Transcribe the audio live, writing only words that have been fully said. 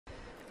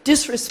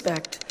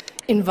Disrespect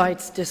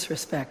invites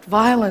disrespect.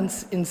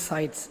 Violence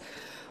incites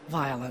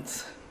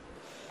violence.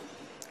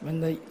 When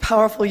the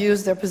powerful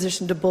use their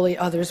position to bully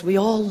others, we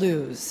all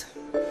lose.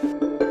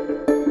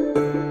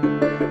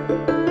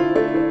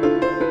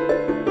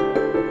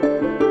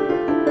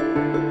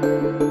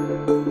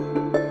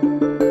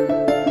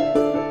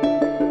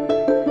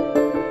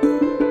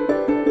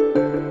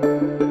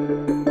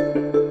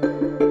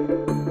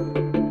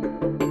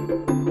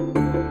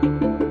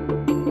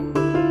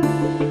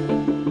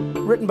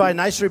 Written by a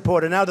nice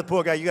reporter. Now the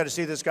poor guy, you got to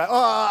see this guy. Oh,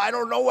 I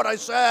don't know what I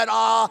said.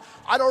 I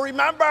don't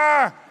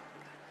remember.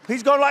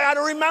 He's going like, I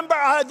don't remember.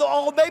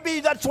 Oh, maybe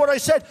that's what I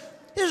said.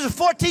 This is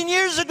 14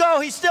 years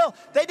ago.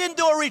 They didn't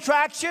do a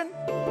retraction.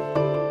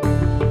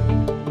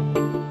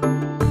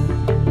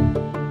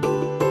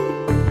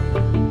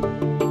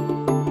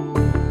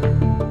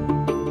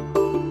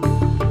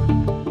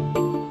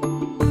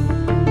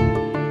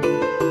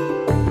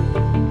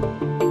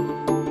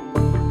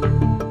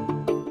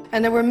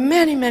 And there were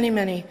many, many,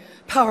 many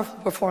powerful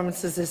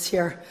performances this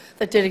year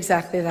that did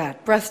exactly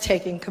that.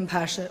 Breathtaking,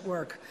 compassionate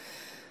work.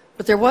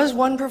 But there was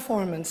one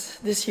performance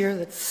this year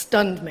that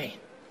stunned me.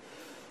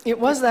 It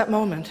was that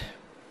moment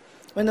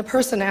when the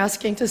person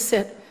asking to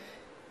sit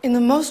in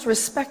the most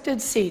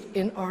respected seat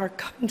in our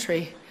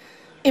country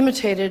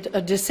imitated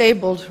a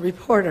disabled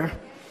reporter,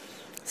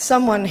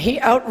 someone he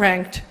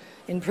outranked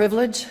in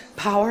privilege,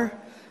 power,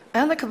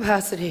 and the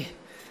capacity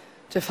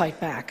to fight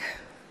back.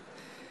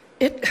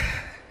 It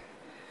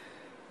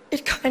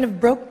kind of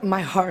broke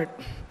my heart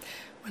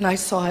when I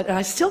saw it, and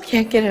I still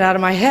can't get it out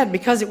of my head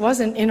because it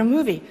wasn't in a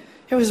movie.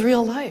 It was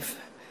real life.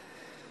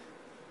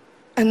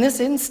 And this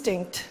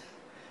instinct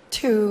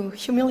to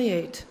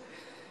humiliate,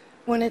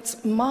 when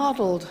it's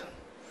modeled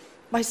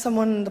by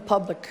someone in the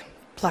public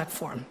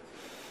platform,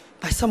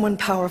 by someone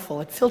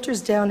powerful, it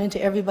filters down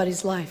into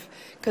everybody's life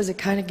because it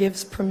kind of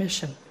gives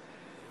permission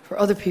for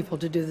other people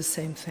to do the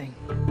same thing.